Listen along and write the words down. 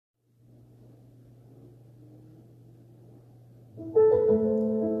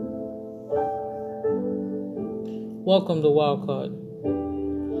Welcome to Wildcard,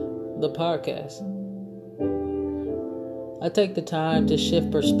 the podcast. I take the time to shift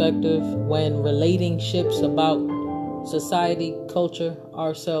perspective when relating ships about society, culture,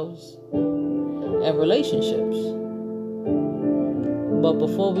 ourselves, and relationships. But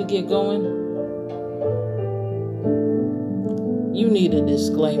before we get going, you need a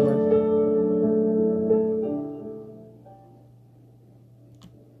disclaimer.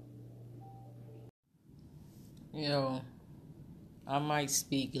 I might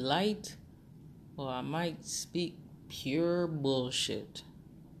speak light or I might speak pure bullshit.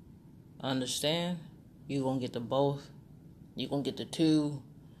 Understand? You're going to get the both. You're going to get the two.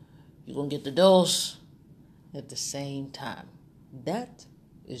 You're going to get the dose at the same time. That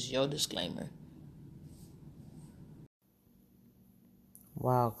is your disclaimer.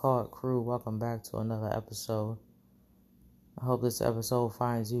 Wildcard crew, welcome back to another episode. I hope this episode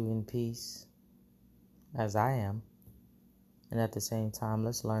finds you in peace, as I am. And at the same time,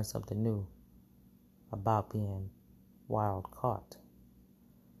 let's learn something new about being wild caught.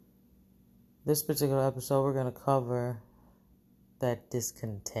 This particular episode, we're going to cover that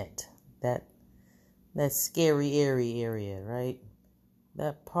discontent, that scary, airy area, right?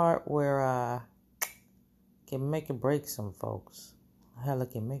 That part where can make or break some folks. Hell,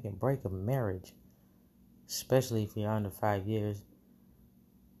 it can make or break a marriage, especially if you're under 5 years.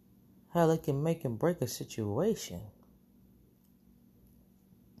 Hell, it can make and break a situation.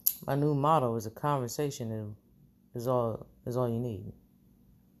 My new motto is a conversation is all you need.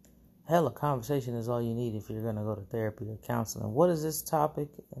 Hell, a conversation is all you need if you're going to go to therapy or counseling. What is this topic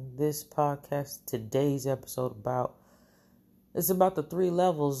in this podcast, today's episode about? It's about the 3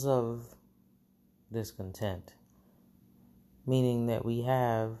 levels of discontent. Meaning that we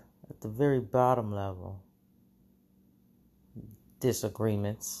have, at the very bottom level,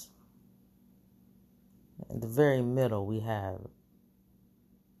 disagreements. At the very middle, we have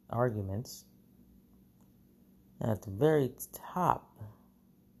arguments. And at the very top,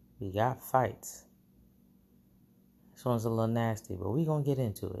 we got fights. This one's a little nasty, but we're going to get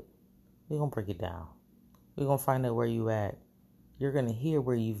into it. We're going to break it down. We're going to find out where you at. You're going to hear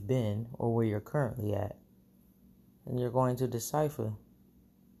where you've been or where you're currently at. And you're going to decipher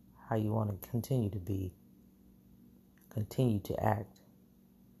how you want to continue to be, continue to act.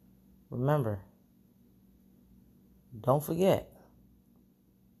 Remember, don't forget,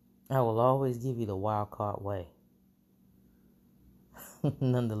 I will always give you the wild card way.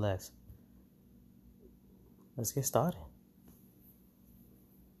 Nonetheless, let's get started.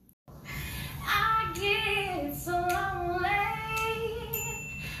 I get so lonely.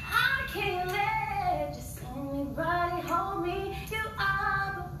 I can't let just anybody hold me. You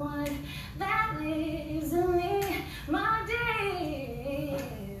are the one that lives in me, my dear.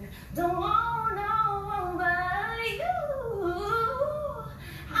 Don't want no one but you.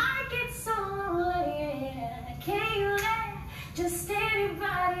 I get so lonely. I can't let just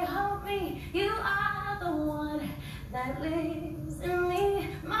anybody hold me. You are the one that lives in me,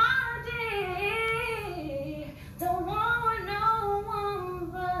 my dear. Don't want no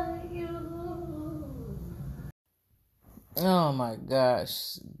one but you. Oh my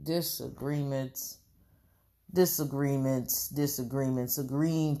gosh. Disagreements, agreeing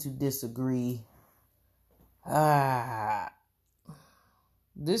to disagree.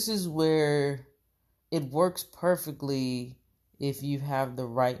 This is where it works perfectly if you have the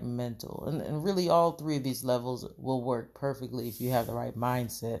right mental. And really all 3 of these levels will work perfectly if you have the right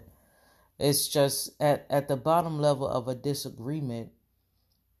mindset. It's just at the bottom level of a disagreement,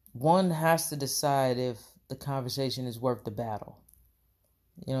 one has to decide if the conversation is worth the battle.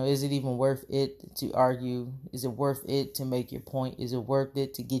 Is it even worth it to argue? Is it worth it to make your point? Is it worth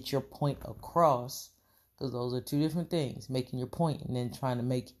it to get your point across? Because those are 2 different things, making your point and then trying to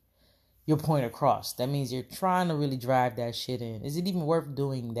make your point across. That means you're trying to really drive that shit in. Is it even worth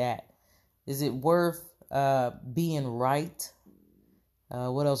doing that? Is it worth being right?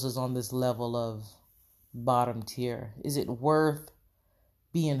 What else is on this level of bottom tier? Is it worth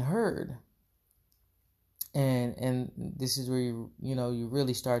being heard? And this is where you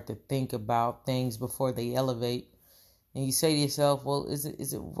really start to think about things before they elevate. And you say to yourself, well, is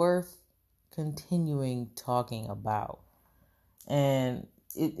it worth continuing talking about? And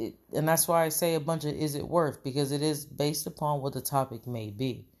and that's why I say a bunch of is it worth, because it is based upon what the topic may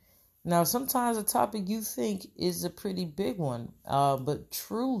be. Now, sometimes a topic you think is a pretty big one, but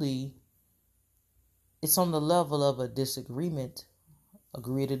truly it's on the level of a disagreement,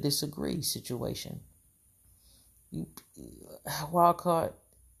 agree to disagree situation. Wildcard,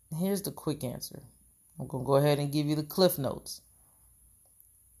 here's the quick answer. I'm going to go ahead and give you the cliff notes.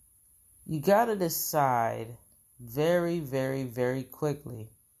 You got to decide very, very, very quickly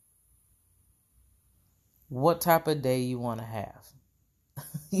what type of day you want to have.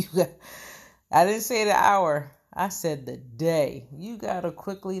 I didn't say the hour. I said the day. You got to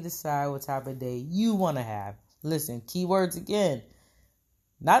quickly decide what type of day you want to have. Listen, keywords again.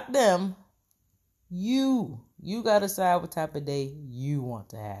 Not them. You. You got to decide what type of day you want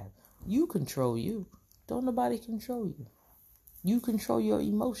to have. You control you. Don't nobody control you. You control your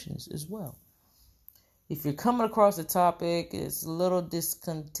emotions as well. If you're coming across a topic, it's a little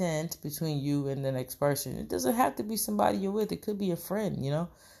discontent between you and the next person. It doesn't have to be somebody you're with. It could be a friend, you know.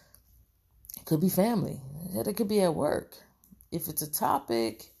 It could be family. It could be at work. If it's a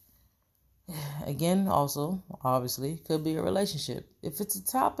topic, again, also, obviously, could be a relationship. If it's a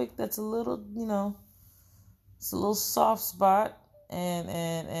topic that's a little, you know, it's a little soft spot,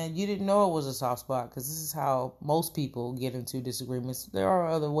 and you didn't know it was a soft spot, because this is how most people get into disagreements. There are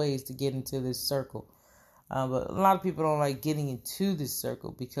other ways to get into this circle. But a lot of people don't like getting into this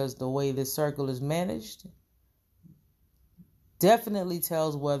circle because the way this circle is managed definitely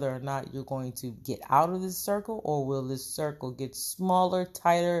tells whether or not you're going to get out of this circle, or will this circle get smaller,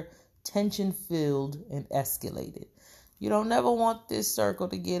 tighter, tension-filled, and escalated. You don't never want this circle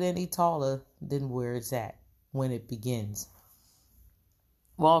to get any taller than where it's at when it begins.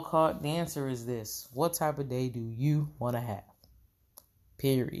 Walcott, the answer is this. What type of day do you want to have?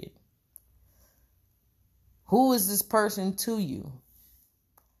 Period. Who is this person to you?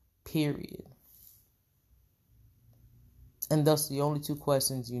 Period. And thus the only two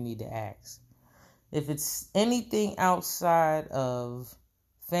questions you need to ask. If it's anything outside of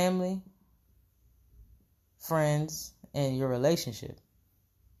family, friends, and your relationship,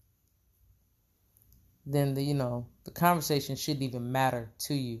 then the conversation shouldn't even matter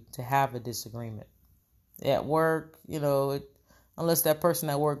to you to have a disagreement. At work, unless that person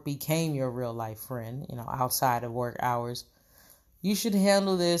at work became your real life friend, outside of work hours, you should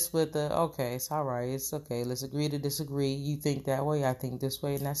handle this with okay, it's all right, it's okay, let's agree to disagree. You think that way, I think this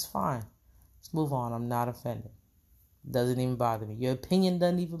way, and that's fine. Let's move on. I'm not offended. Doesn't even bother me. Your opinion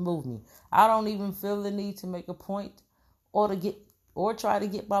doesn't even move me. I don't even feel the need to make a point or try to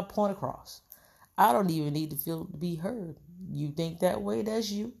get my point across. I don't even need to feel to be heard. You think that way, that's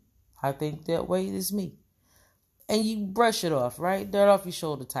you. I think that way, that's me. And you brush it off, right? Dirt off your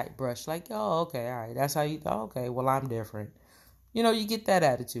shoulder type brush. Like, oh, okay, all right. That's how you thought. Okay, well, I'm different. You get that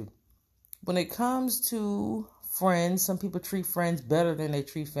attitude. When it comes to friends, some people treat friends better than they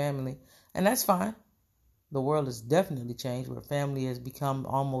treat family. And that's fine. The world has definitely changed where family has become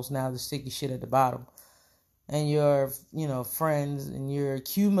almost now the sticky shit at the bottom. And your, friends and your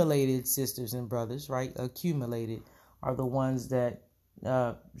accumulated sisters and brothers, right? Accumulated are the ones that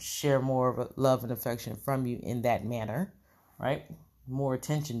share more of a love and affection from you in that manner, right? More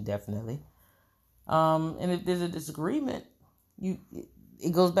attention, definitely. And if there's a disagreement,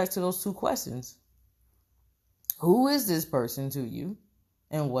 it goes back to those two questions. Who is this person to you,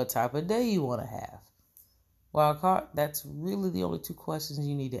 and what type of day you want to have? Wildcard, that's really the only two questions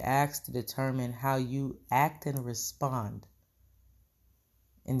you need to ask to determine how you act and respond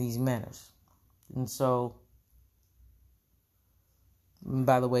in these manners. And so,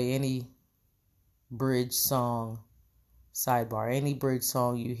 by the way, any bridge song, sidebar, any bridge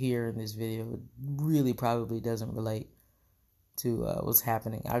song you hear in this video really probably doesn't relate to what's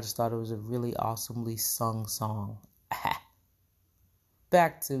happening. I just thought it was a really awesomely sung song.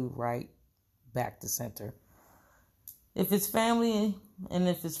 Back to center. If it's family and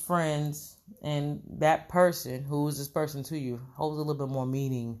if it's friends and that person, who is this person to you, holds a little bit more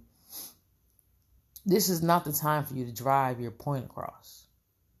meaning, this is not the time for you to drive your point across.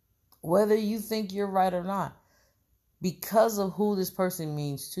 Whether you think you're right or not, because of who this person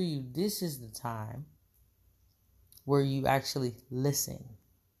means to you, this is the time where you actually listen.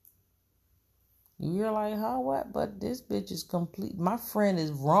 You're like, huh, what? But this bitch is complete. My friend is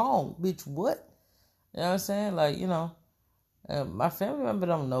wrong. Bitch, what? You know what I'm saying? Like, my family member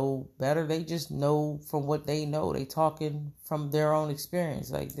don't know better. They just know from what they know. They talking from their own experience.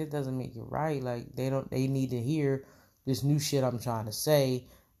 Like, that doesn't make it right. Like, they need to hear this new shit I'm trying to say.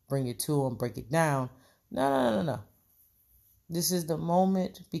 Bring it to them, break it down. No. This is the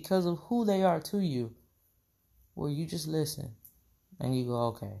moment, because of who they are to you, where you just listen and you go,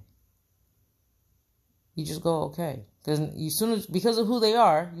 okay. You just go, okay. Because of who they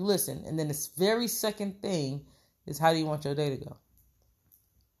are, you listen. And then this very second thing is, how do you want your day to go?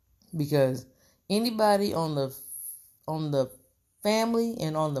 Because anybody on the family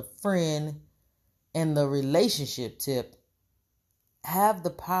and on the friend and the relationship tip have the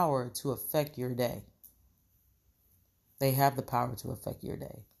power to affect your day. They have the power to affect your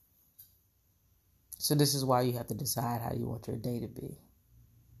day. So this is why you have to decide how you want your day to be.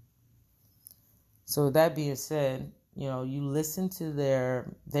 So with that being said, you listen to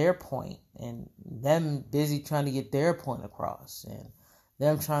their point and them busy trying to get their point across and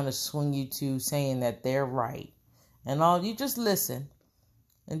them trying to swing you to saying that they're right. And all, you just listen.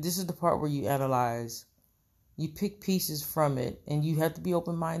 And this is the part where you analyze. You pick pieces from it, and you have to be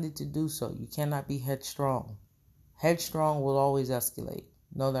open-minded to do so. You cannot be headstrong. Headstrong will always escalate.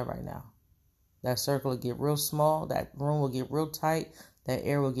 Know that right now. That circle will get real small. That room will get real tight. That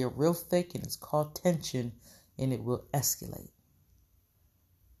air will get real thick, and it's called tension, and it will escalate.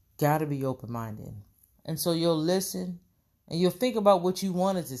 Gotta be open-minded. And so you'll listen, and you'll think about what you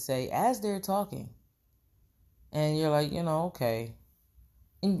wanted to say as they're talking. And you're like, okay.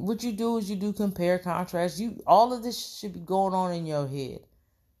 And what you do is you do compare, contrast. All of this should be going on in your head.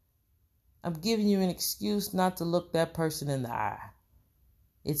 I'm giving you an excuse not to look that person in the eye.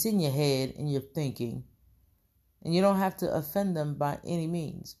 It's in your head and you're thinking. And you don't have to offend them by any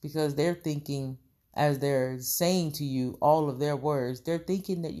means, because they're thinking, as they're saying to you all of their words, they're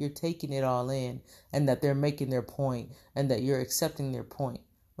thinking that you're taking it all in and that they're making their point and that you're accepting their point.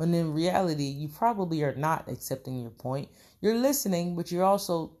 When in reality, you probably are not accepting your point. You're listening, but you're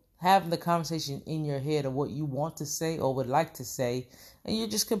also having the conversation in your head of what you want to say or would like to say, and you're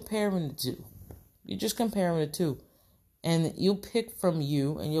just comparing the two. You're just comparing the two. And you'll pick from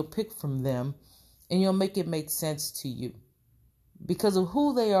you and you'll pick from them, and you'll make it make sense to you. Because of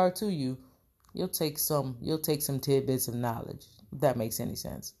who they are to you, you'll take some tidbits of knowledge, if that makes any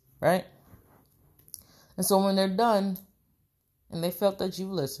sense, right? And so when they're done, and they felt that you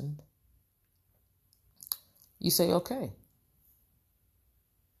listened, you say, okay.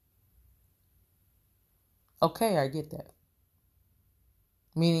 Okay, I get that.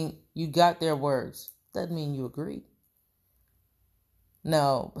 Meaning you got their words. Doesn't mean you agree.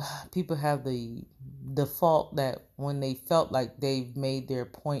 Now, people have the default that when they felt like they've made their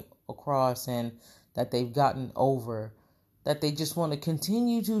point across and that they've gotten over, that they just want to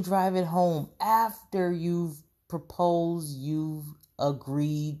continue to drive it home after you've proposed, you've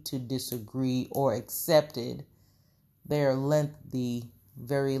agreed to disagree or accepted their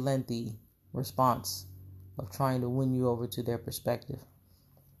very lengthy response of trying to win you over to their perspective.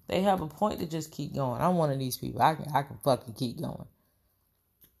 They have a point to just keep going. I'm one of these people. I can fucking keep going.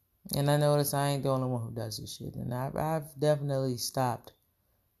 And I notice I ain't the only one who does this shit. And I've definitely stopped.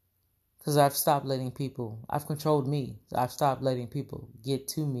 Because I've controlled me. So I've stopped letting people get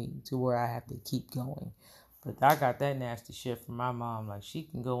to me to where I have to keep going. But I got that nasty shit from my mom. Like, she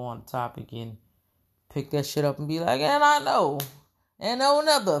can go on the topic and pick that shit up and be like, and I know. And know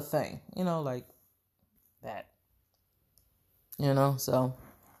another thing. Like that. So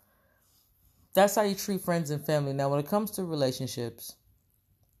that's how you treat friends and family. Now, when it comes to relationships,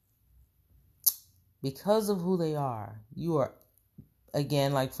 because of who they are, you are,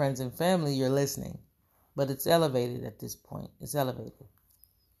 again, like friends and family, you're listening. But it's elevated at this point. It's elevated.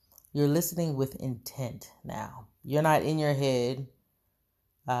 You're listening with intent now. You're not in your head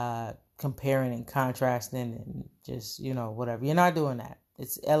comparing and contrasting and just, whatever. You're not doing that.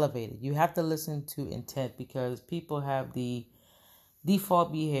 It's elevated. You have to listen to intent, because people have the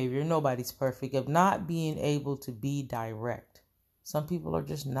default behavior, nobody's perfect, of not being able to be direct. Some people are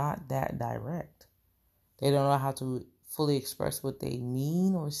just not that direct. They don't know how to fully express what they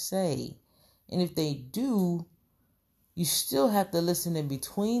mean or say. And if they do, you still have to listen in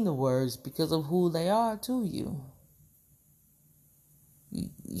between the words because of who they are to you.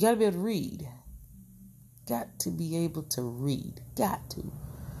 You got to be able to read. Got to be able to read. Got to.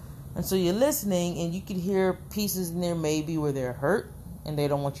 And so you're listening, and you can hear pieces in there maybe where they're hurt and they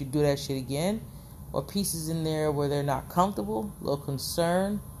don't want you to do that shit again. Or pieces in there where they're not comfortable, a little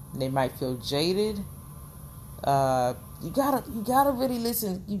concerned, and they might feel jaded. You gotta really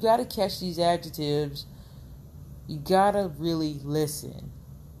listen. You gotta catch these adjectives. You gotta really listen.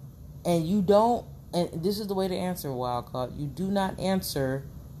 And this is the way to answer, Wildcard. You do not answer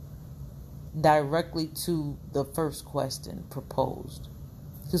directly to the first question proposed.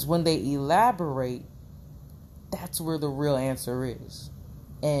 Because when they elaborate, that's where the real answer is.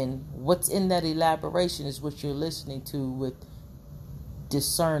 And what's in that elaboration is what you're listening to with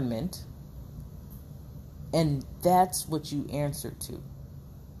discernment. And that's what you answer to.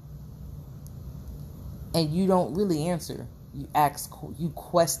 And you don't really answer. You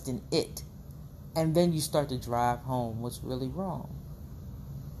question it. And then you start to drive home what's really wrong.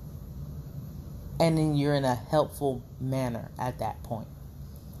 And then you're in a helpful manner at that point.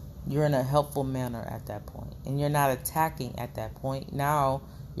 You're in a helpful manner at that point. And you're not attacking at that point. Now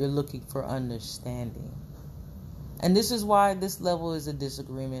you're looking for understanding. And this is why this level is a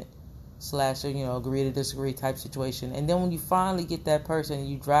disagreement. / agree to disagree type situation. And then when you finally get that person,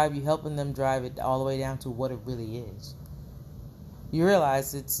 you helping them drive it all the way down to what it really is. You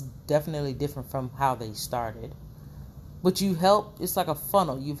realize it's definitely different from how they started. But it's like a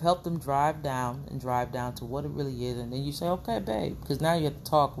funnel. You've helped them drive down to what it really is. And then you say, okay, babe, because now you have to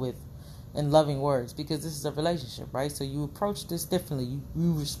talk in loving words, because this is a relationship, right? So you approach this differently.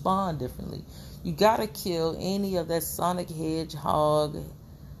 You respond differently. You got to kill any of that Sonic Hedgehog,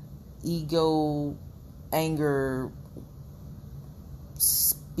 ego, anger,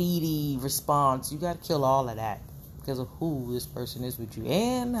 speedy response. You got to kill all of that because of who this person is with you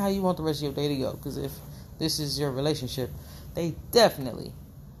and how you want the rest of your day to go. Because if this is your relationship, they definitely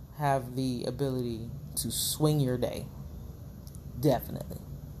have the ability to swing your day. Definitely.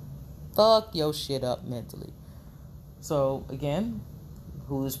 Fuck your shit up mentally. So, again,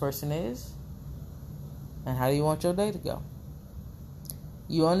 who this person is and how do you want your day to go.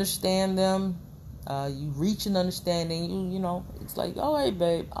 You understand them. You reach an understanding. It's like, oh, hey,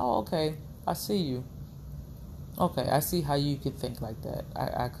 babe. Oh, okay. I see you. Okay, I see how you could think like that.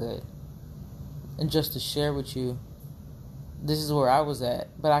 I could. And just to share with you, this is where I was at.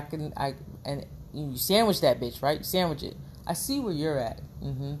 But and you sandwich that bitch, right? You sandwich it. I see where you're at.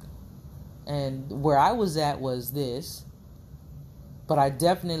 And where I was at was this. But I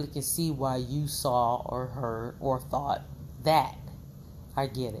definitely can see why you saw or heard or thought that. I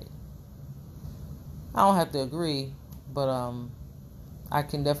get it. I don't have to agree, but I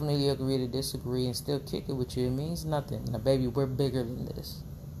can definitely agree to disagree and still kick it with you. It means nothing. Now, baby, we're bigger than this.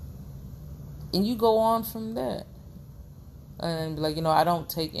 And you go on from that. And be like, I don't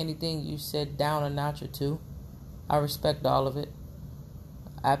take anything you said down a notch or two. I respect all of it.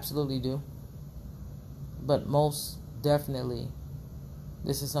 Absolutely do. But most definitely,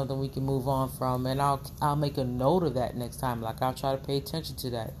 this is something we can move on from. And I'll make a note of that next time. Like, I'll try to pay attention to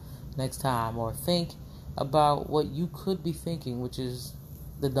that next time. Or think about what you could be thinking, which is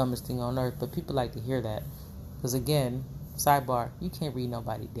the dumbest thing on earth. But people like to hear that. Because, again, sidebar, you can't read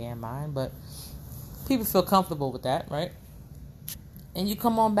nobody's damn mind. But people feel comfortable with that, right? And you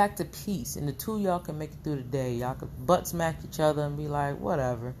come on back to peace. And the two of y'all can make it through the day. Y'all can butt smack each other and be like,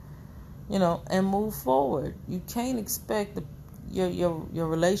 whatever. And move forward. You can't expect your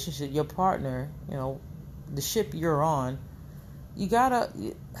relationship, your partner, the ship you're on.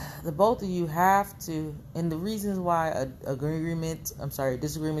 The both of you have to, and the reasons why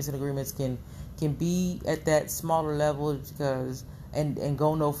disagreements and agreements can be at that smaller level because and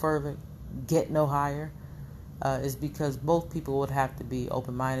go no further, get no higher, is because both people would have to be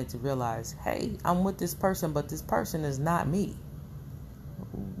open-minded to realize, hey, I'm with this person, but this person is not me.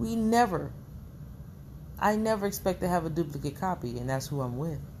 I never expect to have a duplicate copy, and that's who I'm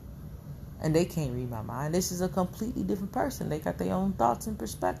with. And they can't read my mind. This is a completely different person. They got their own thoughts and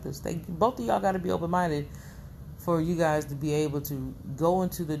perspectives. Both of y'all got to be open-minded for you guys to be able to go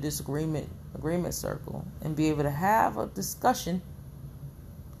into the agreement circle and be able to have a discussion,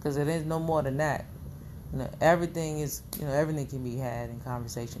 because it is no more than that. Everything can be had in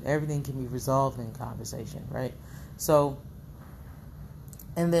conversation. Everything can be resolved in conversation, right? So,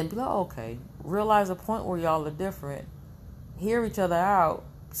 and then be like, okay, realize a point where y'all are different, hear each other out,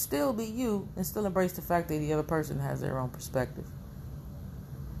 still be you, and still embrace the fact that the other person has their own perspective.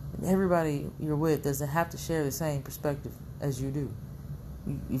 And everybody you're with doesn't have to share the same perspective as you do.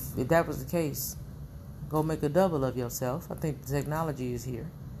 If that was the case, go make a double of yourself. I think the technology is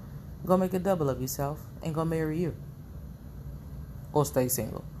here. Go make a double of yourself and go marry you. Or stay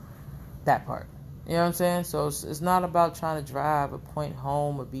single. That part. You know what I'm saying? So it's not about trying to drive a point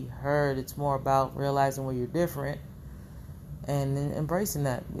home or be heard. It's more about realizing where you're different and embracing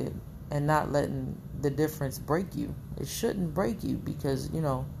that and not letting the difference break you. It shouldn't break you because,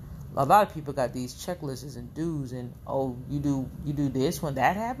 a lot of people got these checklists and do's and, oh, you do this when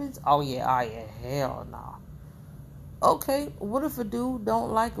that happens? Oh, yeah, hell nah. Okay, what if a dude don't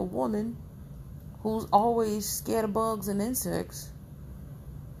like a woman who's always scared of bugs and insects?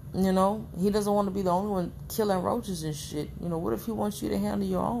 He doesn't want to be the only one killing roaches and shit. What if he wants you to handle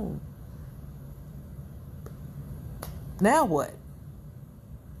your own? Now what?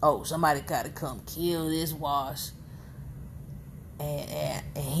 Oh, somebody got to come kill this wasp. And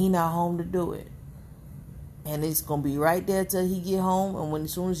he not home to do it. And it's going to be right there till he get home. And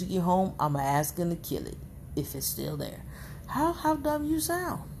as soon as he get home, I'm going to ask him to kill it. If it's still there. How dumb you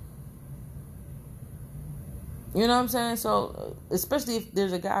sound. You know what I'm saying? So, especially if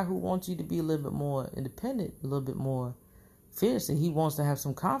there's a guy who wants you to be a little bit more independent, a little bit more fierce, and he wants to have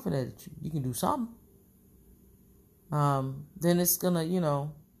some confidence that you can do something, then it's going to,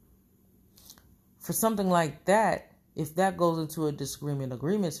 for something like that, if that goes into a disagreement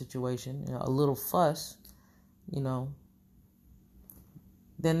agreement situation, a little fuss,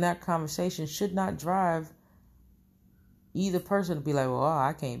 then that conversation should not drive either person to be like, well,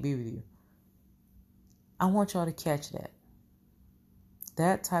 I can't be with you. I want y'all to catch that.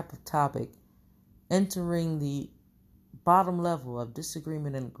 That type of topic entering the bottom level of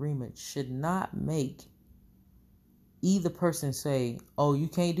disagreement and agreement should not make either person say, oh, you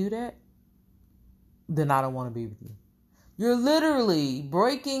can't do that? Then I don't want to be with you. You're literally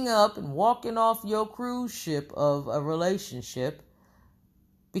breaking up and walking off your cruise ship of a relationship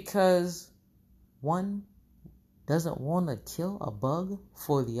because one doesn't want to kill a bug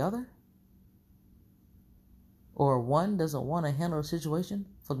for the other, or one doesn't want to handle a situation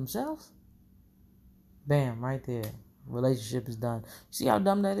for themselves. Bam, right there. Relationship is done. See how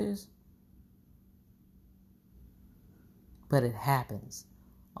dumb that is? But it happens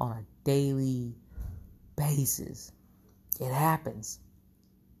on a daily basis. It happens.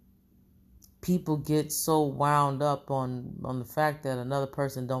 People get so wound up on the fact that another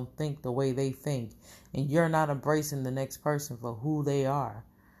person don't think the way they think, and you're not embracing the next person for who they are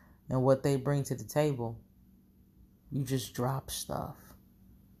and what they bring to the table. You just drop stuff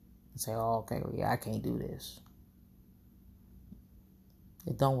and say, oh, okay, well, yeah, I can't do this.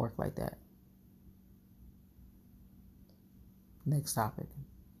 It don't work like that. Next topic.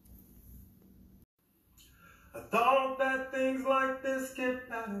 I thought that things like this get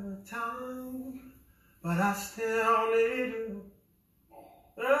better with time, but I still need you.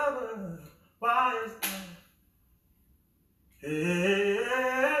 Why is that?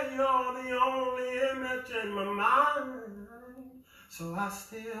 Hey, you're the only image in my mind, so I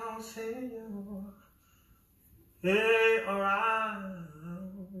still see you. Hey, around.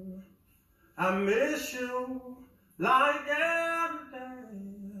 I miss you like every day.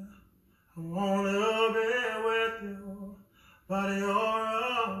 I wanna be with you, but you're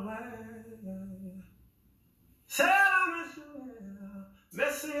away. Said I miss you, yeah,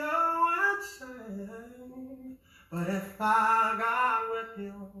 miss you insane. But if I got with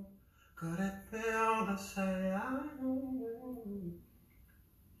you, could it feel the same?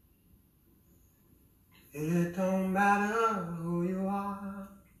 It don't matter who you are.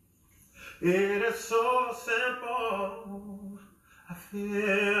 It is so simple. I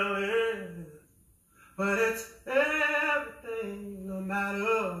feel it, but it's everything, no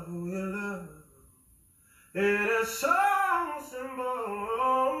matter who you love. It is so simple,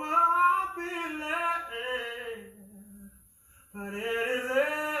 I feel it, but it is everything.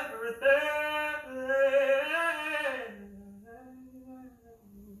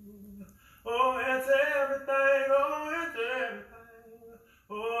 Oh, it's everything, oh, it's everything,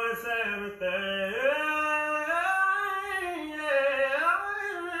 oh, it's everything.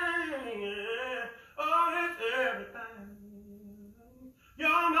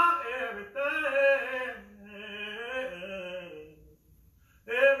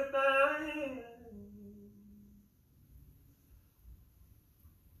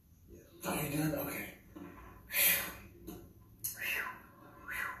 Are you done? Okay.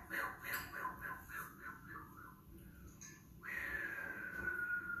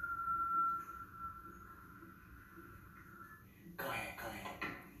 Go ahead.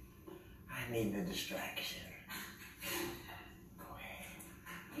 I need the distraction. Go ahead.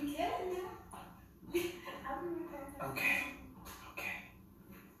 You can now. Okay.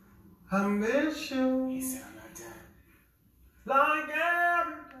 I miss you. He said I'm not done. Like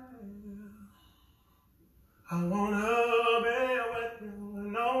every day. I wanna be with you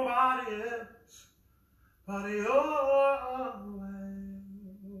and nobody else but your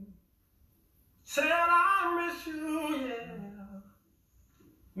way. Said I miss you, yeah.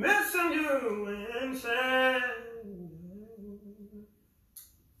 Missing you insane.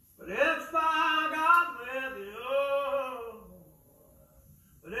 But if I got with you,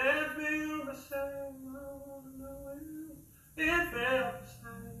 would it feel the same? It felt the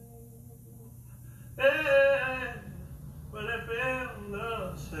same. Yeah, but it felt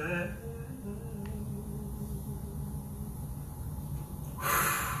the same.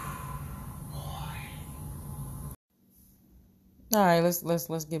 All right,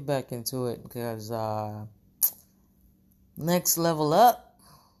 let's get back into it because next level up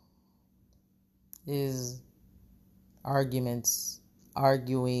is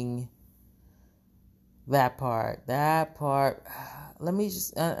arguing that part. Let me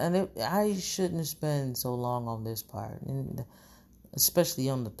just I shouldn't spend so long on this part, and especially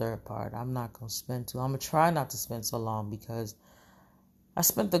on the third part. I'm not gonna spend too. I'm gonna try not to spend so long because I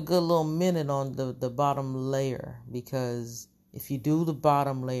spent a good little minute on the bottom layer, because if you do the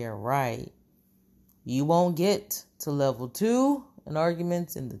bottom layer right, You won't get to level 2 in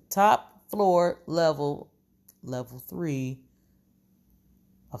arguments in the top floor level 3,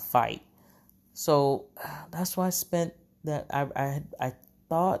 a fight. So that's why I spent that. I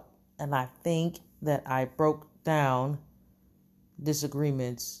thought and I think that I broke down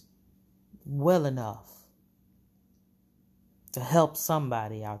disagreements well enough to help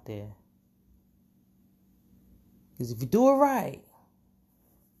somebody out there. Because if you do it right,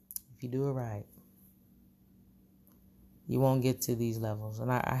 you won't get to these levels.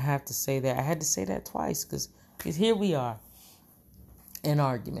 And I have to say that. I had to say that twice because here we are. An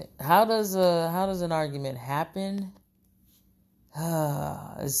argument. How does an argument happen?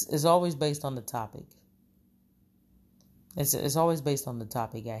 It's always based on the topic. It's always based on the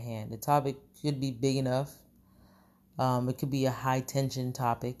topic at hand. The topic could be big enough. It could be a high tension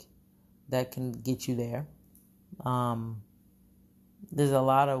topic that can get you there. There's a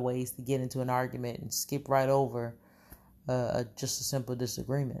lot of ways to get into an argument and skip right over just a simple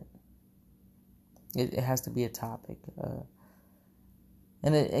disagreement. It has to be a topic.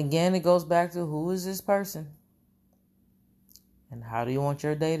 And it goes back to who is this person? And how do you want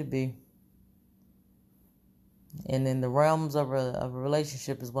your day to be? And in the realms of a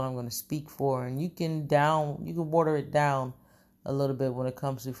relationship is what I'm going to speak for. And you can water it down a little bit when it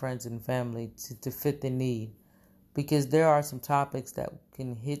comes to friends and family to fit the need. Because there are some topics that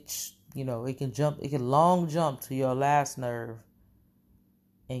can hit, it can long jump to your last nerve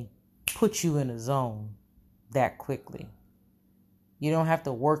and put you in a zone that quickly. You don't have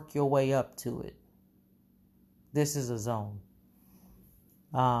to work your way up to it. This is a zone.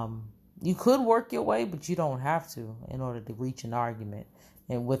 You could work your way, but you don't have to in order to reach an argument.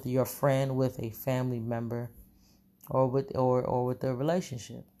 And with your friend, with a family member, or with a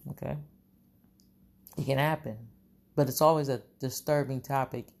relationship, okay? It can happen. But it's always a disturbing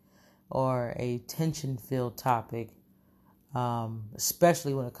topic or a tension-filled topic,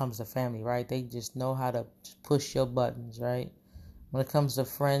 especially when it comes to family, right? They just know how to push your buttons, right? When it comes to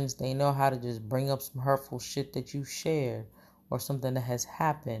friends, they know how to just bring up some hurtful shit that you shared or something that has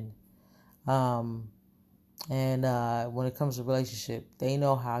happened. And when it comes to relationship, they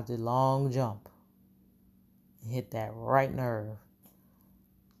know how to long jump and hit that right nerve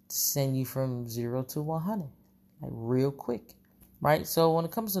to send you from 0 to 100, like real quick, right? So when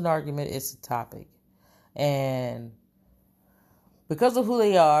it comes to an argument, it's a topic. And because of who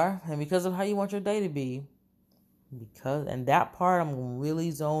they are and because of how you want your day to be, and that part I'm going to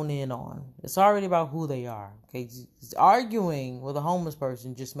really zone in on. It's already about who they are. Okay, arguing with a homeless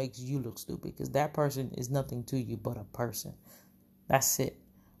person just makes you look stupid because that person is nothing to you but a person. That's it.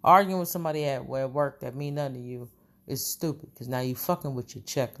 Arguing with somebody at work that mean nothing to you is stupid because now you fucking with your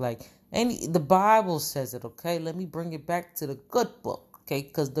check. The Bible says it. Okay, let me bring it back to the good book. Okay,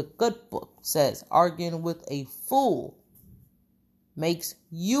 because the good book says arguing with a fool makes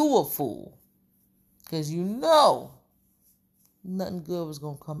you a fool. Because nothing good was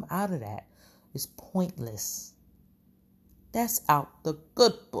going to come out of that. It's pointless. That's out the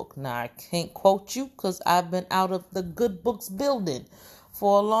good book. Now, I can't quote you because I've been out of the good books building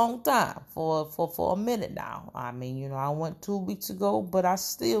for a long time, for a minute now. I mean, I went 2 weeks ago, but I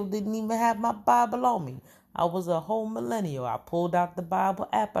still didn't even have my Bible on me. I was a whole millennial. I pulled out the Bible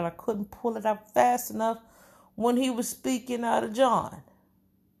app, but I couldn't pull it out fast enough when he was speaking out of John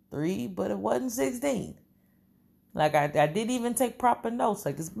 3, but it wasn't 16. I didn't even take proper notes.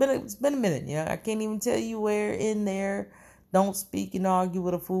 It's been a minute. I can't even tell you where in there don't speak and argue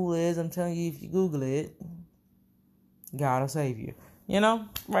what a fool is. I'm telling you, if you Google it, God will save you.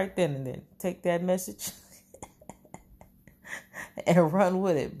 Right then and then. Take that message and run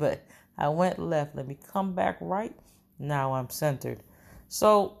with it. But I went left. Let me come back right. Now I'm centered.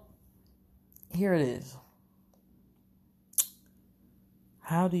 So here it is.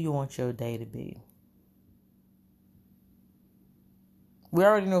 How do you want your day to be? We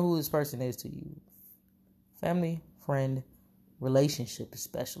already know who this person is to you. Family, friend, relationship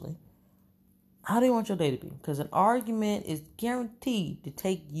especially. How do you want your day to be? Because an argument is guaranteed to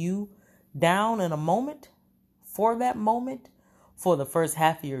take you down in a moment, for that moment, for the first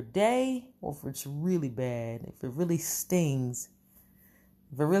half of your day, or if it's really bad, if it really stings,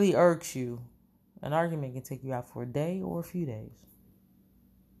 if it really irks you, an argument can take you out for a day or a few days.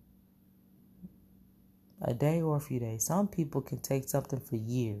 A day or a few days. Some people can take something for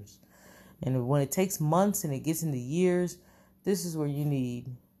years. And when it takes months and it gets into years, this is where you need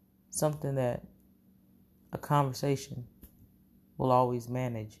something that a conversation will always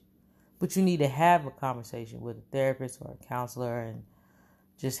manage. But you need to have a conversation with a therapist or a counselor and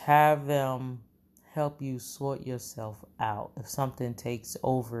just have them help you sort yourself out. If something takes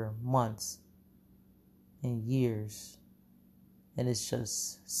over months, in years. And it's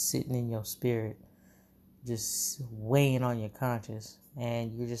just sitting in your spirit, just weighing on your conscience.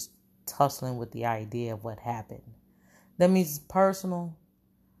 And you're just tussling with the idea of what happened. That means it's personal,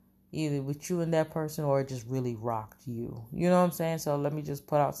 either with you and that person, or it just really rocked you. You know what I'm saying? So let me just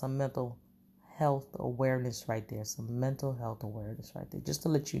put out some mental health awareness right there. Some mental health awareness right there. Just to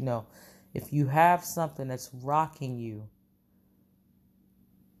let you know, if you have something that's rocking you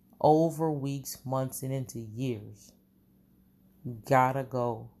over weeks, months, and into years, you gotta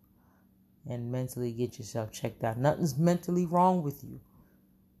go and mentally get yourself checked out. Nothing's mentally wrong with you,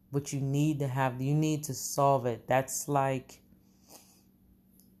 but you need to solve it. That's like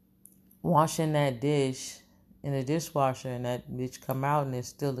washing that dish in the dishwasher and that bitch come out and it's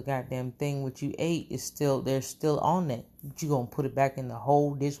still the goddamn thing what you ate they're still on it. But you gonna put it back in the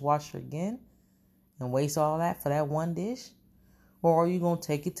whole dishwasher again and waste all that for that one dish? Or are you gonna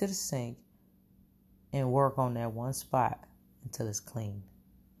take it to the sink and work on that one spot until it's clean?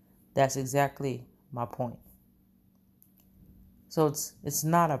 That's exactly my point. So it's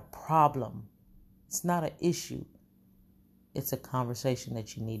not a problem. It's not an issue. It's a conversation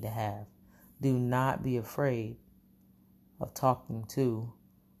that you need to have. Do not be afraid of talking to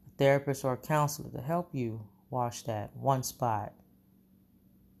a therapist or a counselor to help you wash that one spot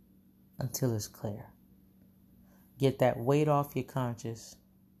until it's clear. Get that weight off your conscience.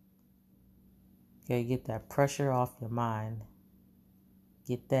 Okay, get that pressure off your mind.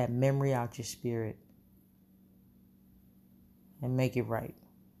 Get that memory out your spirit. And make it right.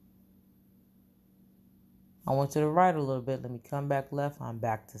 I went to the right a little bit. Let me come back left. I'm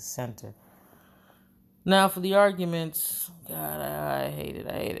back to center. Now for the arguments. God, I hate it.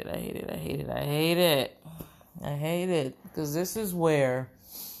 I hate it. I hate it. I hate it. I hate it. I hate it. Because this is where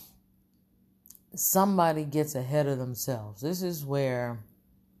somebody gets ahead of themselves. This is where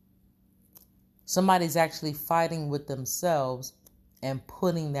somebody's actually fighting with themselves and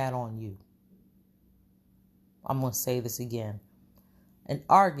putting that on you. I'm going to say this again. An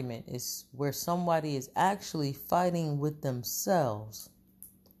argument is where somebody is actually fighting with themselves,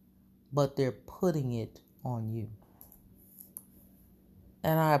 but they're putting it on you.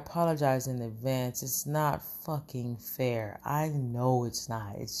 And I apologize in advance. It's not fucking fair. I know it's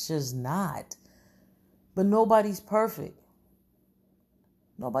not. It's just not. But nobody's perfect.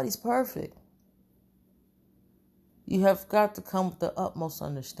 Nobody's perfect. You have got to come with the utmost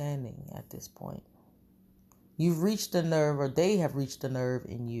understanding at this point. You've reached a nerve, or they have reached a nerve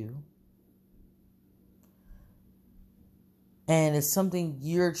in you. And it's something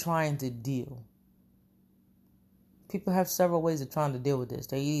you're trying to deal. People have several ways of trying to deal with this.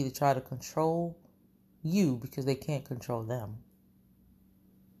 They either try to control you because they can't control them.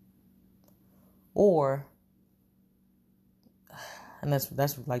 Or, and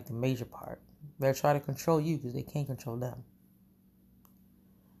that's like the major part. They're trying to control you because they can't control them.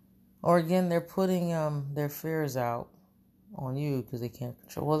 Or again, they're putting their fears out on you because they can't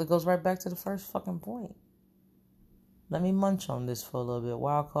control. Well, it goes right back to the first fucking point. Let me munch on this for a little bit.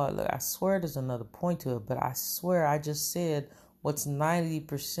 Wild card. Look, I swear there's another point to it, but I swear I just said what's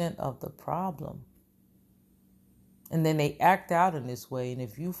 90% of the problem. And then they act out in this way, and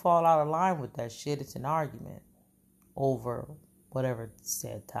if you fall out of line with that shit, it's an argument over whatever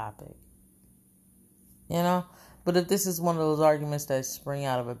said topic. You know? But if this is one of those arguments that spring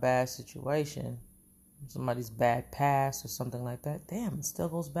out of a bad situation, somebody's bad past or something like that, damn, it still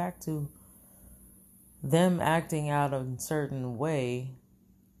goes back to them acting out in a certain way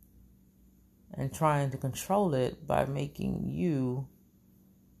and trying to control it by making you,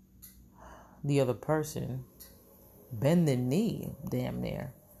 the other person, bend the knee, damn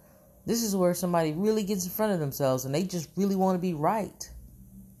near. This is where somebody really gets in front of themselves and they just really want to be right.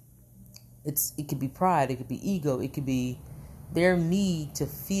 It could be pride, it could be ego, it could be their need to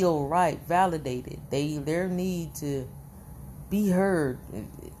feel right, validated. Their need to be heard.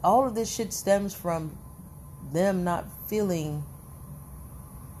 All of this shit stems from them not feeling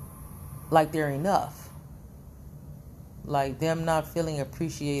like they're enough. Like them not feeling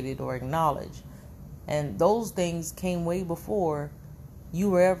appreciated or acknowledged. And those things came way before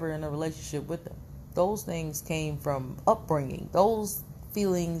you were ever in a relationship with them. Those things came from upbringing. Those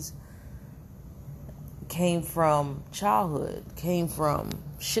feelings came from childhood, came from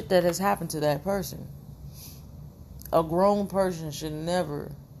shit that has happened to that person. A grown person should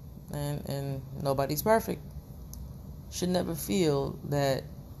never, and nobody's perfect, should never feel that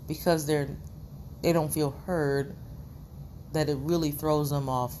because they don't feel heard, that it really throws them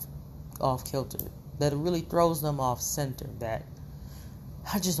off kilter, that it really throws them off center, that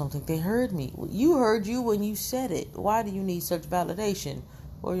I just don't think they heard me. You heard you when you said it. Why do you need such validation?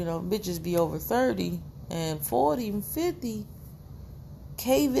 Or, bitches be over 30 and 40 and 50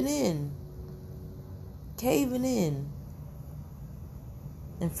 caving in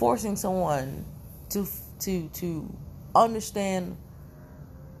and forcing someone to understand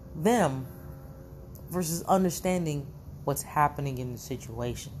them versus understanding what's happening in the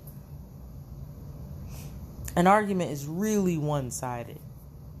situation. An argument is really one-sided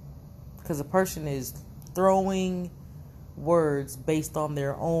because a person is throwing words based on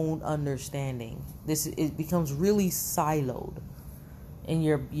their own understanding. It becomes really siloed, and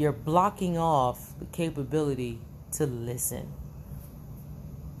you're blocking off the capability to listen.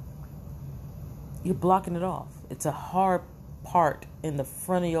 You're blocking it off. It's a hard part in the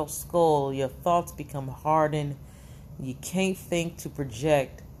front of your skull. Your thoughts become hardened. You can't think to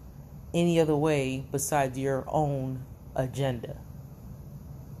project any other way besides your own agenda.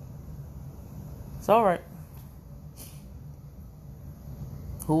 It's all right.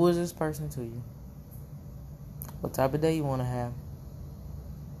 Who is this person to you? What type of day you want to have?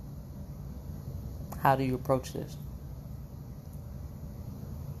 How do you approach this?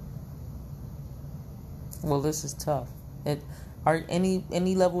 Well, this is tough.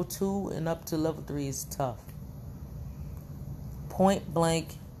 Any level 2 and up to level 3 is tough. Point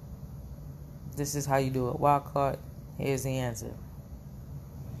blank, this is how you do it. Wild card, here's the answer.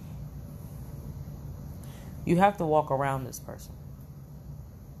 You have to walk around this person.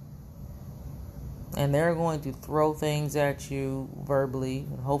 And they're going to throw things at you verbally,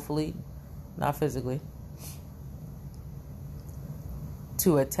 and hopefully not physically,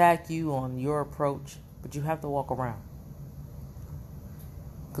 to attack you on your approach. But you have to walk around.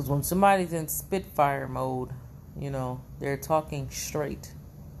 Because when somebody's in Spitfire mode, they're talking straight.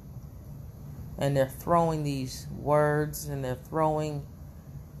 And they're throwing these words, and they're throwing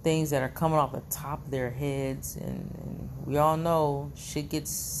things that are coming off the top of their heads. And we all know shit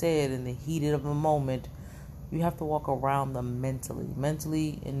gets said in the heat of a moment. You have to walk around them mentally.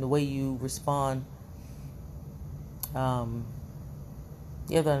 Mentally, in the way you respond, you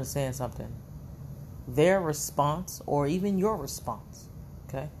have to understand something. Their response, or even your response,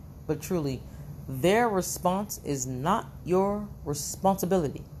 okay? But truly, their response is not your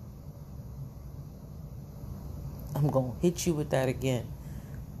responsibility. I'm going to hit you with that again.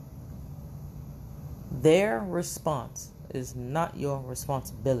 Their response is not your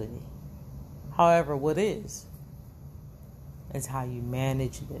responsibility. However, what is how you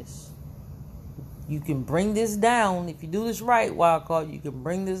manage this. You can bring this down. If you do this right, Wildcard, you can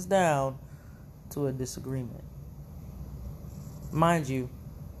bring this down to a disagreement. Mind you,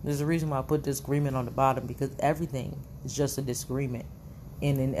 there's a reason why I put disagreement on the bottom, because everything is just a disagreement.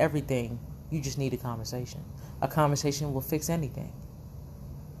 And in everything, you just need a conversation. A conversation will fix anything.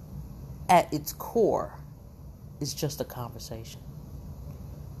 At its core, it's just a conversation.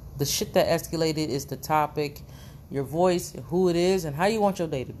 The shit that escalated is the topic, your voice, who it is, and how you want your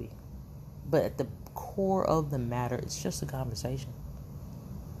day to be. But at the core of the matter, it's just a conversation.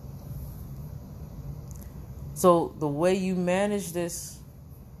 So the way you manage this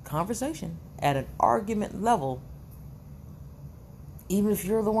conversation at an argument level, even if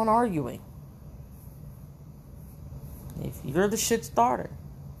you're the one arguing, if you're the shit starter,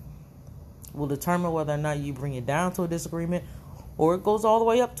 will determine whether or not you bring it down to a disagreement or it goes all the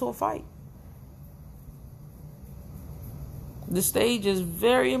way up to a fight. The stage is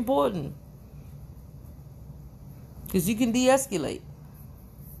very important because you can de-escalate.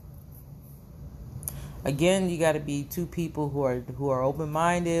 Again, you got to be two people who are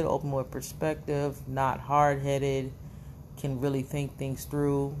open-minded, open with perspective, not hard-headed, can really think things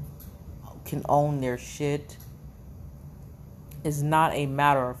through, can own their shit, is not a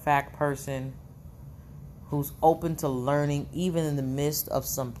matter-of-fact person, who's open to learning even in the midst of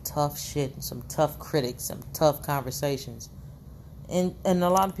some tough shit, some tough critics, some tough conversations. And a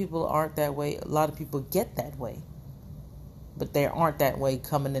lot of people aren't that way. A lot of people get that way, but they aren't that way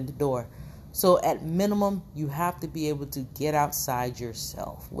coming in the door. So at minimum, you have to be able to get outside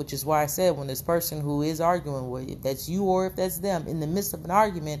yourself, which is why I said when this person who is arguing with you, if that's you or if that's them, in the midst of an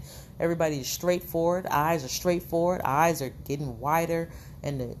argument, everybody is straightforward. Eyes are straightforward. Eyes are getting wider,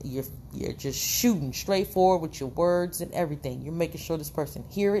 and you're just shooting straight forward with your words and everything. You're making sure this person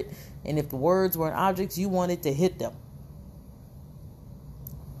hear it, and if the words were objects, you wanted to hit them.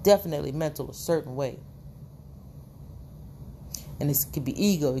 Definitely mental a certain way. And it could be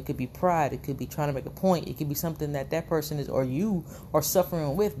ego, it could be pride, it could be trying to make a point, it could be something that person is or you are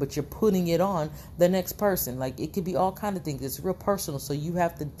suffering with, but you're putting it on the next person. Like, it could be all kind of things. It's real personal, so you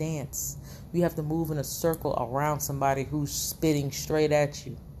have to dance. You have to move in a circle around somebody who's spitting straight at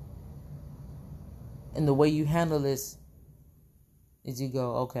you. And the way you handle this is you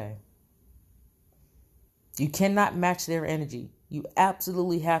go, okay, You cannot match their energy. You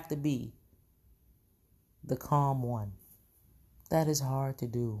absolutely have to be the calm one. That is hard to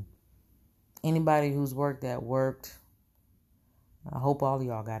do. Anybody who's worked, I hope all of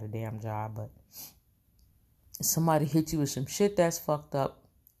y'all got a damn job, but if somebody hit you with some shit that's fucked up,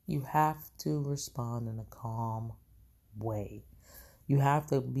 you have to respond in a calm way. You have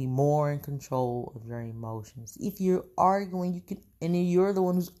to be more in control of your emotions. If you're arguing, and you're the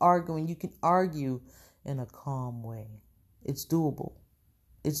one who's arguing, you can argue in a calm way. It's doable.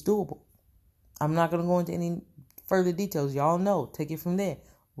 It's doable. I'm not going to go into any further details. Y'all know. Take it from there.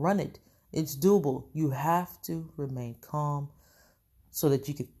 Run it. It's doable. You have to remain calm so that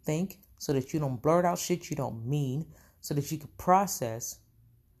you can think, so that you don't blurt out shit you don't mean, so that you can process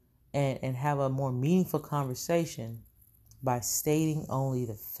and have a more meaningful conversation by stating only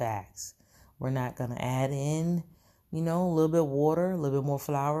the facts. We're not going to add in, a little bit of water, a little bit more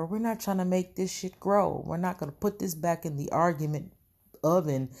flour. We're not trying to make this shit grow. We're not going to put this back in the argument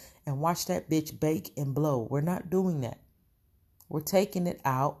oven and watch that bitch bake and blow. We're not doing that. We're taking it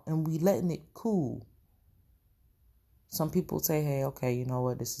out and we letting it cool. Some people say, hey, okay, you know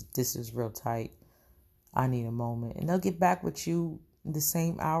what? This is real tight. I need a moment. And they'll get back with you in the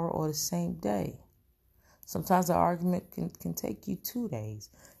same hour or the same day. Sometimes the argument can take you 2 days.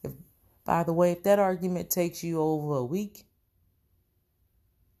 By the way, if that argument takes you over a week,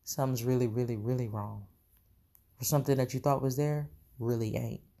 something's really, really, really wrong. Or something that you thought was there really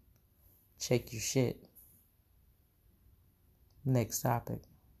ain't. Check your shit. Next topic.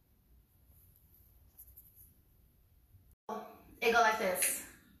 It go like this.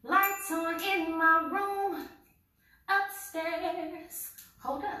 Lights on in my room, upstairs.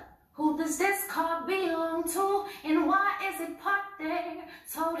 Hold up. Who does this car belong to, and why is it parked there?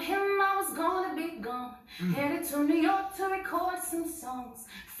 Told him I was gonna be gone. Headed to New York to record some songs.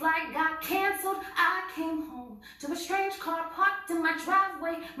 Flight got canceled, I came home to a strange car parked in my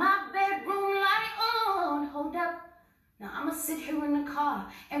driveway. My bedroom light on. Hold up. Now I'ma sit here in the car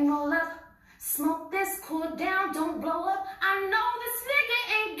and roll up. Smoke this, cool down, don't blow up. I know this nigga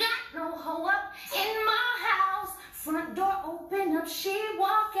ain't got no hoe up in my house. Front door open up, she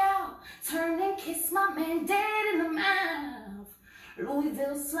walk out. Turn and kiss my man dead in the mouth.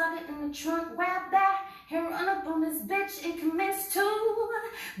 Louisville slug it in the trunk, grab that, and run up on this bitch and commence to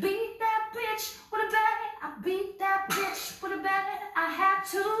beat that bitch with a bat. I beat that bitch with a bat. I had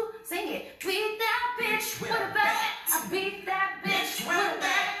to sing it. Beat that bitch with a bat. I beat that bitch with a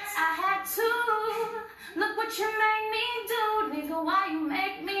bat. I had to. Look what you made me do, nigga. Why you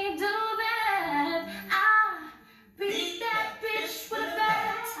make me do that? I beat that bitch with a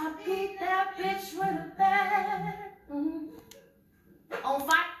bat. I beat that bitch with a bat. On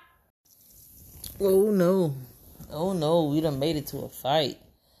fire. Oh no. Oh no. We done made it to a fight.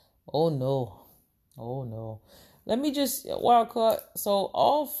 Oh no. Oh no. Let me just wildcard. So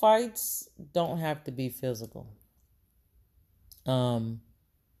all fights don't have to be physical.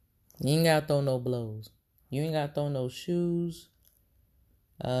 You ain't gotta throw no blows. You ain't gotta throw no shoes,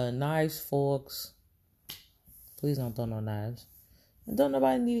 knives, forks. Please don't throw no knives. And don't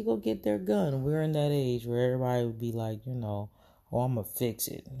nobody need to go get their gun. We're in that age where everybody would be like, oh, I'm gonna fix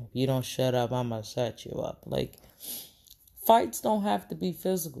it. If you don't shut up, I'm gonna shut you up. Like, fights don't have to be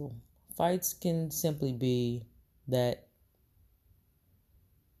physical. Fights can simply be that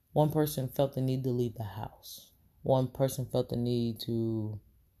one person felt the need to leave the house. One person felt the need to,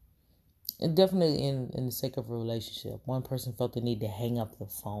 and definitely in the sake of a relationship, one person felt the need to hang up the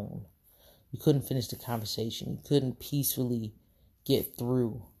phone. You couldn't finish the conversation. You couldn't peacefully get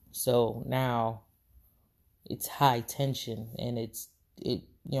through. So now it's high tension and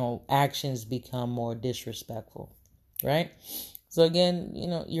actions become more disrespectful, right? So again,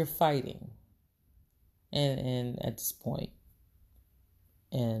 you're fighting. And at this point,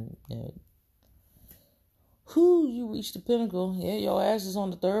 and you reach the pinnacle. Yeah, your ass is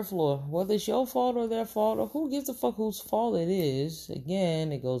on the 3rd floor. Whether it's your fault or their fault, or who gives a fuck whose fault it is,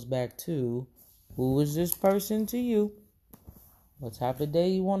 again, it goes back to, who is this person to you? What type of day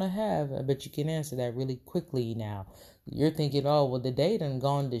you want to have? I bet you can answer that really quickly now. You're thinking, oh, well, the day done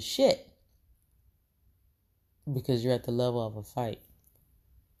gone to shit. Because you're at the level of a fight.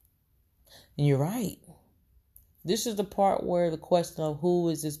 And you're right. This is the part where the question of who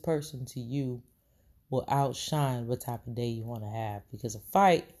is this person to you will outshine what type of day you want to have. Because a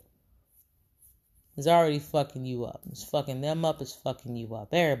fight is already fucking you up. It's fucking them up, it's fucking you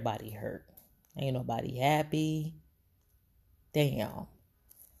up. Everybody hurt. Ain't nobody happy. Damn.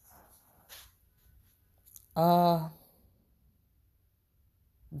 Don't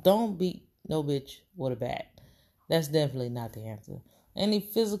beat no bitch with a bat. That's definitely not the answer. Any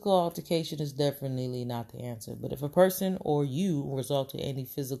physical altercation is definitely not the answer. But if a person or you result in any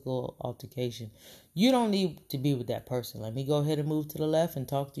physical altercation, you don't need to be with that person. Let me go ahead and move to the left and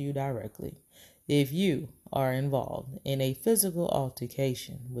talk to you directly. If you are involved in a physical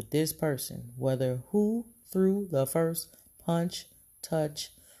altercation with this person, whether who threw the first punch,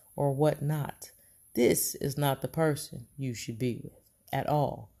 touch, or whatnot, this is not the person you should be with at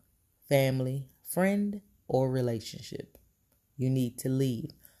all. Family, friend, or relationship. You need to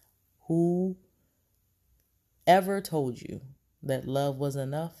leave. Whoever told you that love was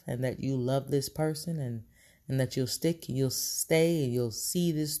enough and that you love this person and that you'll stick and you'll stay and you'll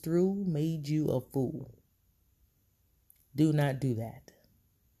see this through made you a fool. Do not do that.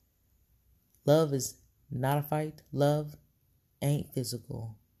 Love is not a fight. Love ain't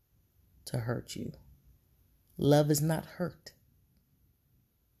physical to hurt you. Love is not hurt.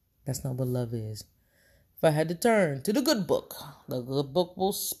 That's not what love is. If I had to turn to the good book will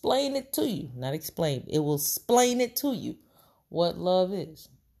explain it to you. Not explain, it will explain it to you what love is.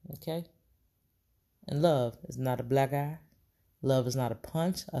 Okay? And love is not a black eye. Love is not a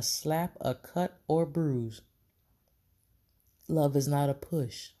punch, a slap, a cut, or bruise. Love is not a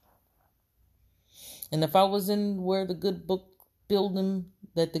push. And if I was in where the good book building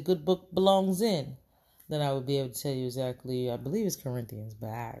that the good book belongs in, then I would be able to tell you exactly, I believe it's Corinthians,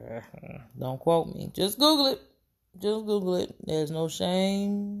 but don't quote me. Just Google it. Just Google it. There's no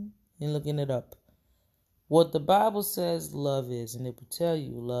shame in looking it up. What the Bible says love is, and it will tell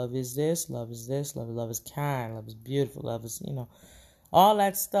you love is this, love is this, love is kind, love is beautiful, love is, all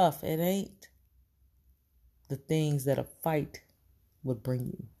that stuff. It ain't the things that a fight would bring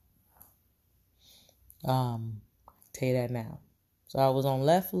you. Tell you that now. So I was on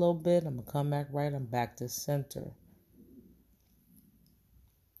left a little bit. I'm going to come back right. I'm back to center.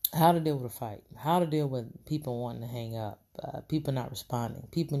 How to deal with a fight. How to deal with people wanting to hang up. People not responding.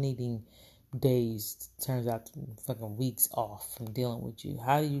 People needing days, turns out to fucking weeks off from dealing with you.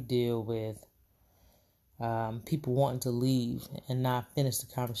 How do you deal with people wanting to leave and not finish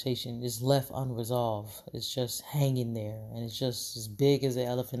the conversation? It's left unresolved. It's just hanging there. And it's just as big as the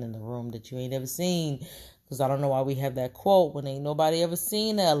elephant in the room that you ain't ever seen. Because I don't know why we have that quote when ain't nobody ever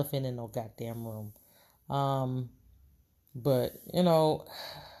seen the elephant in no goddamn room. But,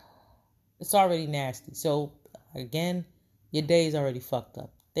 it's already nasty. So, again, your day's already fucked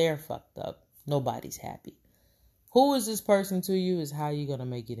up. They're fucked up. Nobody's happy. Who is this person to you is how you're going to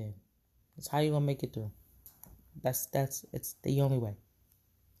make it in. It's how you're going to make it through. It's the only way.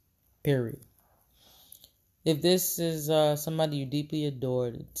 Period. If this is somebody you deeply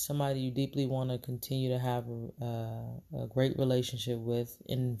adored, somebody you deeply want to continue to have a great relationship with,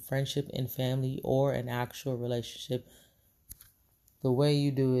 in friendship, in family, or an actual relationship, the way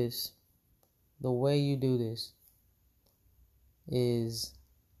you do this is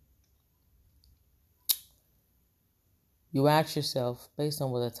you ask yourself, based on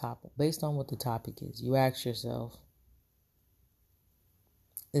what the topic is, you ask yourself,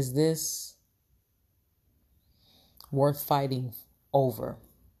 is this worth fighting over?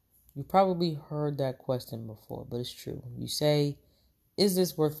 You probably heard that question before, but it's true. You say, is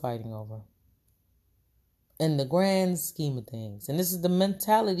this worth fighting over? In the grand scheme of things. And this is the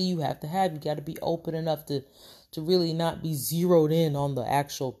mentality you have to have. You got to be open enough to really not be zeroed in on the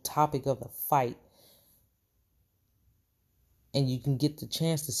actual topic of the fight. And you can get the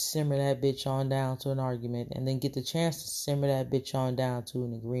chance to simmer that bitch on down to an argument, and then get the chance to simmer that bitch on down to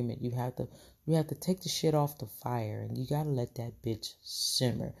an agreement. You have to take the shit off the fire, and you got to let that bitch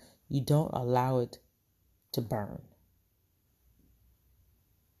simmer. You don't allow it to burn.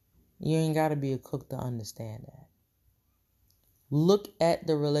 You ain't got to be a cook to understand that. Look at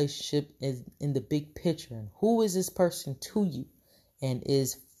the relationship in the big picture. And who is this person to you? And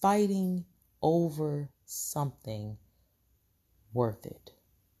is fighting over something worth it?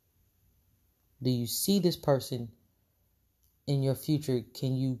 Do you see this person in your future?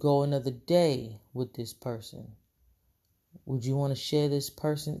 Can you go another day with this person? Would you want to share this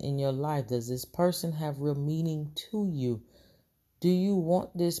person in your life? Does this person have real meaning to you? Do you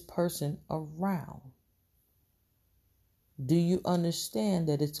want this person around? Do you understand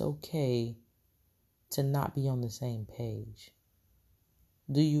that it's okay to not be on the same page?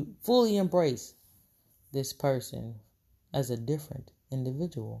 Do you fully embrace this person as a different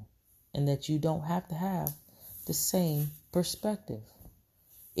individual, and that you don't have to have the same perspective?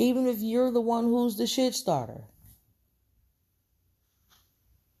 Even if you're the one who's the shit starter,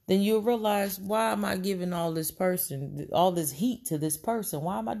 then you'll realize, why am I giving all this heat to this person?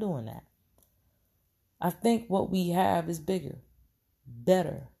 Why am I doing that? I think what we have is bigger,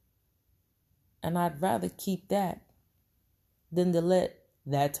 better. And I'd rather keep that than to let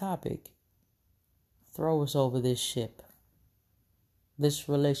that topic throw us over this ship, this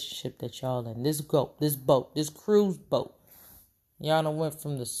relationship that y'all in, this boat, this cruise boat. Y'all done went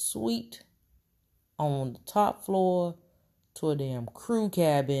from the suite on the top floor to a damn crew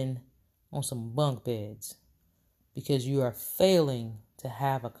cabin on some bunk beds because you are failing to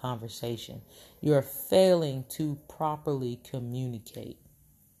have a conversation. You are failing to properly communicate.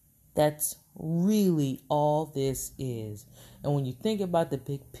 That's really all this is. And when you think about the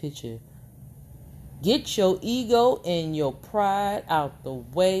big picture, get your ego and your pride out the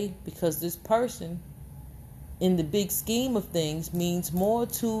way, because this person, in the big scheme of things, means more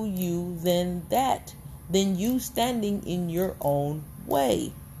to you than that, than you standing in your own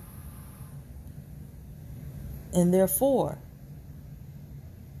way. And therefore,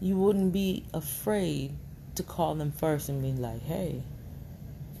 you wouldn't be afraid to call them first and be like, hey,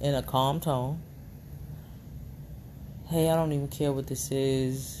 in a calm tone, hey, I don't even care what this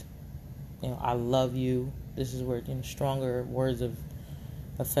is. I love you. This is where stronger words of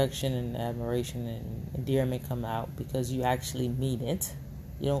affection and admiration and endearment come out, because you actually mean it.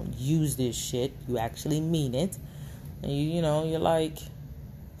 You don't use this shit. You actually mean it. And you're like,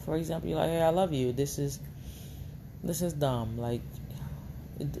 for example, you're like, hey, I love you. This is dumb. Like,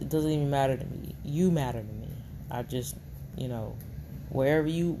 it doesn't even matter to me. You matter to me. I just, wherever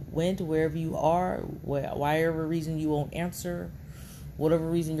you went, wherever you are, whatever reason you won't answer, whatever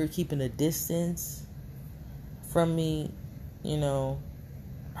reason you're keeping a distance from me,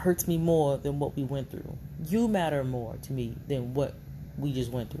 hurts me more than what we went through. You matter more to me than what we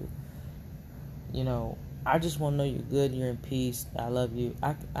just went through. I just want to know you're good, you're in peace, I love you.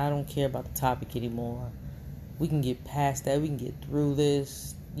 I don't care about the topic anymore. We can get past that. We can get through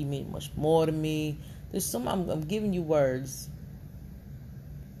this. You mean much more to me. There's I'm giving you words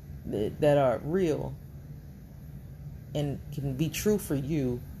that are real and can be true for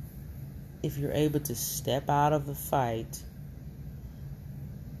you if you're able to step out of the fight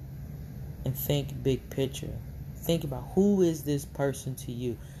and think big picture. Think about, who is this person to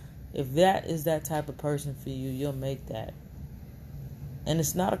you? If that is that type of person for you, you'll make that. And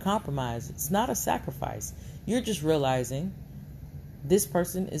it's not a compromise. It's not a sacrifice. You're just realizing this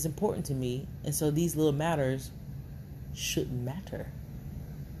person is important to me, and so these little matters shouldn't matter.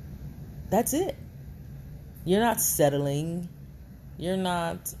 That's it. You're not settling. You're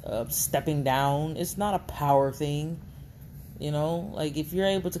not stepping down. It's not a power thing. Like, if you're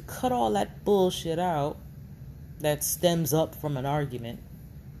able to cut all that bullshit out that stems up from an argument,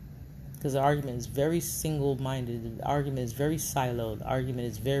 because the argument is very single-minded, the argument is very siloed, the argument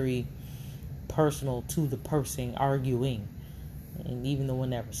is very personal to the person arguing, and even the one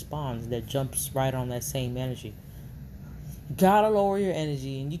that responds, that jumps right on that same energy. You gotta lower your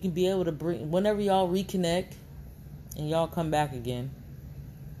energy, and you can be able to bring, whenever y'all reconnect and y'all come back again,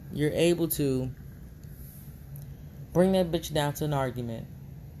 you're able to bring that bitch down to an argument,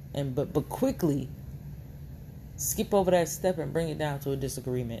 and but quickly skip over that step and bring it down to a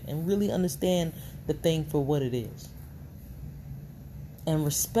disagreement, and really understand the thing for what it is, and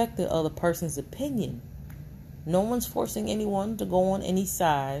respect the other person's opinion. No one's forcing anyone to go on any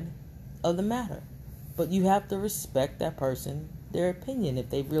side of the matter, but you have to respect that person, their opinion,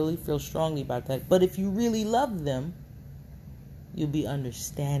 if they really feel strongly about that. But if you really love them, you'll be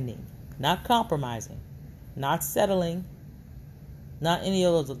understanding, not compromising, not settling, not any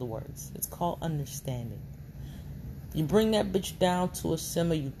of those other words. It's called understanding. You bring that bitch down to a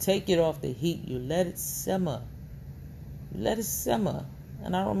simmer. You take it off the heat. You let it simmer. You let it simmer.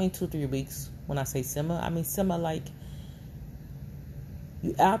 And I don't mean 2-3 weeks when I say simmer. I mean simmer like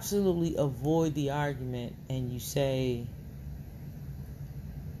you absolutely avoid the argument and you say,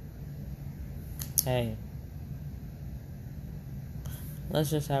 hey, let's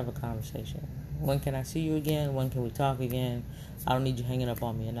just have a conversation. When can I see you again? When can we talk again? I don't need you hanging up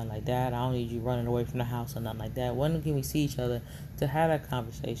on me or nothing like that. I don't need you running away from the house or nothing like that. When can we see each other to have that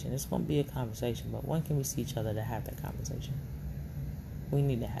conversation? It's going to be a conversation, but when can we see each other to have that conversation? We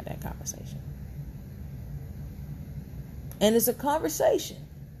need to have that conversation. And it's a conversation.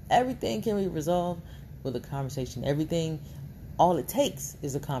 Everything can be resolved with a conversation. Everything, all it takes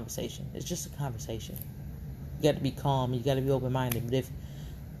is a conversation. It's just a conversation. You got to be calm. You got to be open-minded. But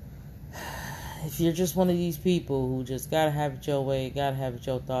if you're just one of these people who just gotta have it your way, gotta have it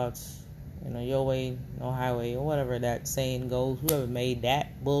your thoughts, your way, no highway, or whatever that saying goes, whoever made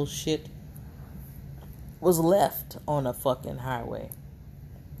that bullshit was left on a fucking highway.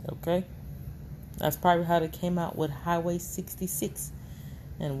 Okay? That's probably how they came out with Highway 66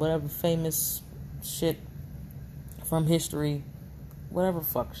 and whatever famous shit from history, whatever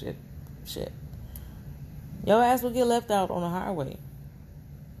fuck shit. Your ass will get left out on the highway.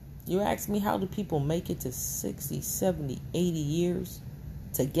 You ask me, how do people make it to 60, 70, 80 years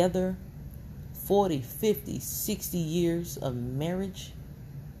together? 40, 50, 60 years of marriage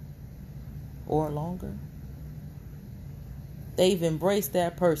or longer? They've embraced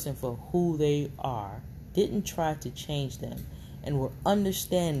that person for who they are, didn't try to change them, and were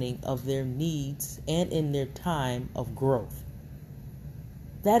understanding of their needs and in their time of growth.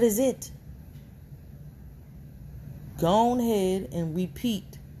 That is it. Go ahead and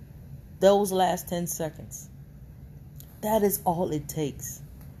repeat those last 10 seconds. That is all it takes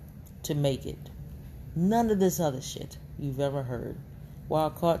to make it. None of this other shit you've ever heard.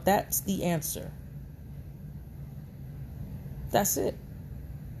 Wild card, that's the answer. That's it.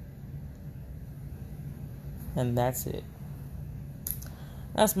 And that's it.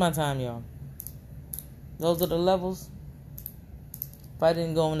 That's my time, y'all. Those are the levels. If I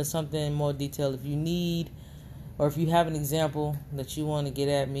didn't go into something in more detail, if you need, or if you have an example that you want to get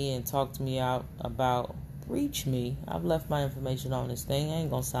at me and talk to me out about, reach me. I've left my information on this thing. I ain't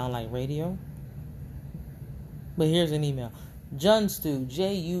gonna sound like radio. But here's an email. Junstu,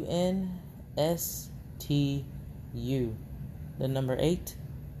 JUNSTU, the number 8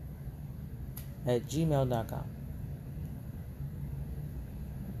 at gmail.com.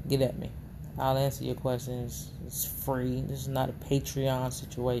 Get at me. I'll answer your questions. It's free. This is not a Patreon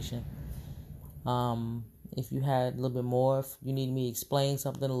situation. If you had a little bit more, if you need me to explain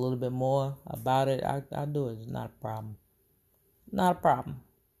something a little bit more about it, I'll do it. It's not a problem. Not a problem.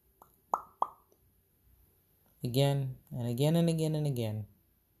 Again and again and again and again.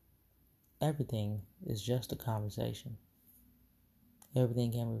 Everything is just a conversation.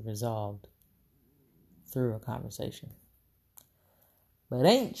 Everything can be resolved through a conversation. But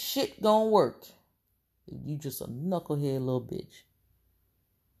ain't shit gonna work if you just a knucklehead little bitch.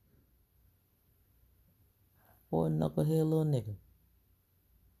 Or a knucklehead little nigga.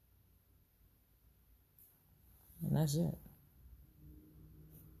 And that's it.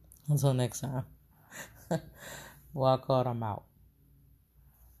 Until next time. Wild card, I'm out.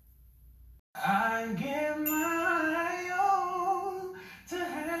 I give my